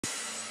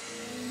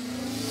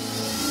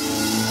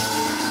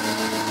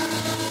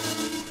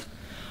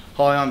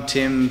Hi, I'm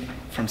Tim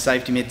from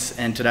Safety Mitts,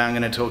 and today I'm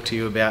going to talk to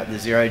you about the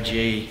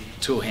 0G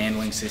tool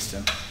handling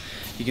system.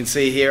 You can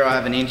see here I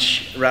have an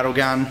inch rattle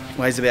gun,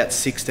 weighs about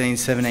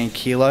 16-17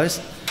 kilos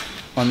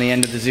on the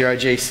end of the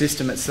 0G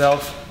system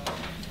itself.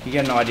 You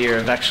get an idea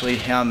of actually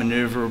how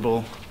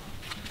manoeuvrable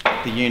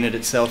the unit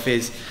itself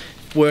is.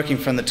 Working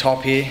from the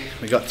top here,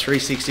 we've got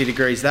 360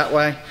 degrees that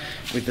way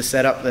with the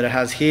setup that it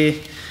has here.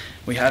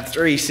 We have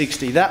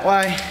 360 that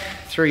way,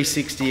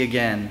 360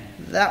 again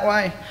that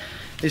way.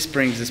 This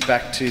brings us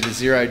back to the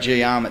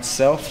 0G arm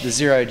itself. The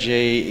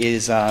 0G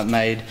is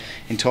made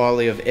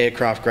entirely of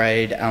aircraft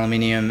grade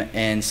aluminium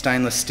and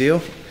stainless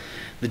steel.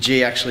 The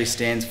G actually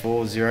stands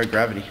for zero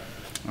gravity.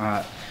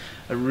 A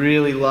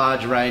really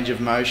large range of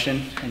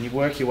motion, and you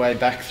work your way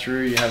back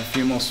through. You have a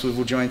few more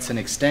swivel joints and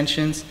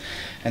extensions,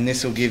 and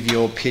this will give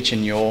your pitch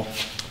and yaw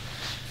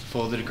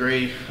for the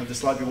degree of the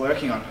slab you're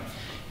working on.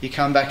 You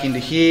come back into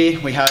here,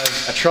 we have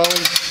a trolley,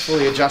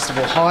 fully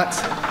adjustable height.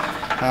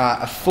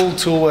 A full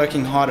tool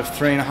working height of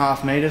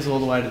 3.5 meters all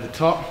the way to the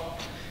top.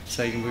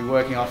 So you can be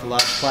working off a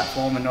large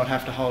platform and not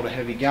have to hold a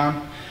heavy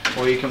gun,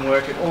 or you can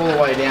work it all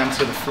the way down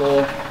to the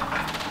floor.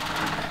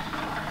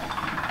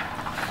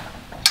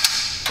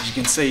 As you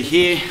can see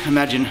here,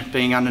 imagine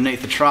being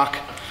underneath a truck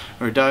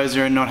or a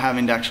dozer and not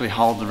having to actually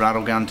hold the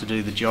rattle gun to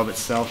do the job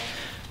itself.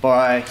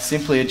 By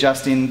simply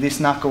adjusting this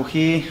knuckle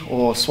here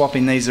or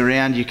swapping these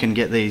around, you can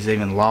get these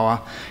even lower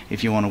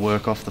if you want to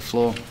work off the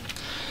floor.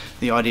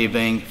 The idea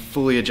being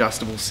fully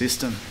adjustable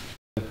system.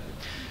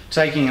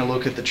 Taking a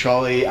look at the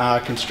trolley,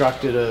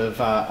 constructed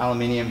of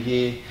aluminium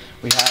here.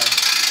 We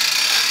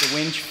have the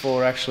winch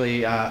for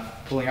actually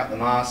pulling up the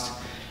mast,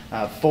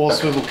 4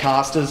 swivel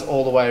casters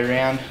all the way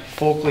around,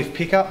 forklift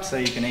pickup so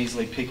you can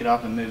easily pick it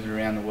up and move it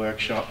around the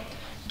workshop,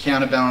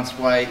 counterbalance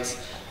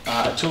weights,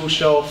 a tool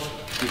shelf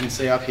you can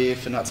see up here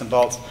for nuts and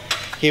bolts.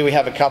 Here we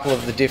have a couple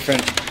of the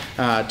different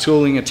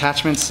tooling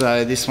attachments,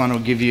 so this one will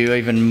give you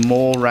even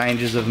more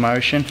ranges of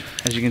motion,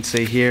 as you can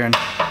see here, and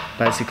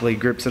basically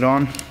grips it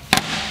on.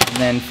 And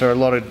then for a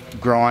lot of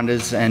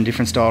grinders and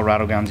different style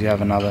rattle guns, you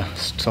have another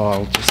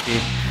style just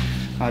here,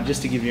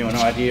 just to give you an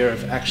idea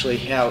of actually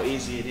how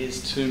easy it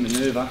is to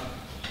manoeuvre.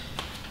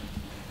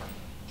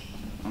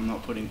 I'm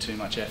not putting too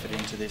much effort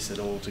into this at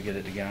all to get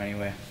it to go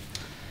anywhere.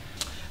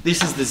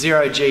 This is the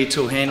 0G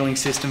tool handling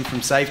system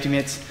from Safety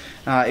Mitts.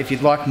 If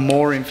you'd like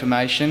more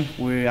information,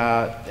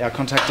 our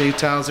contact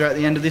details are at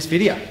the end of this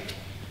video.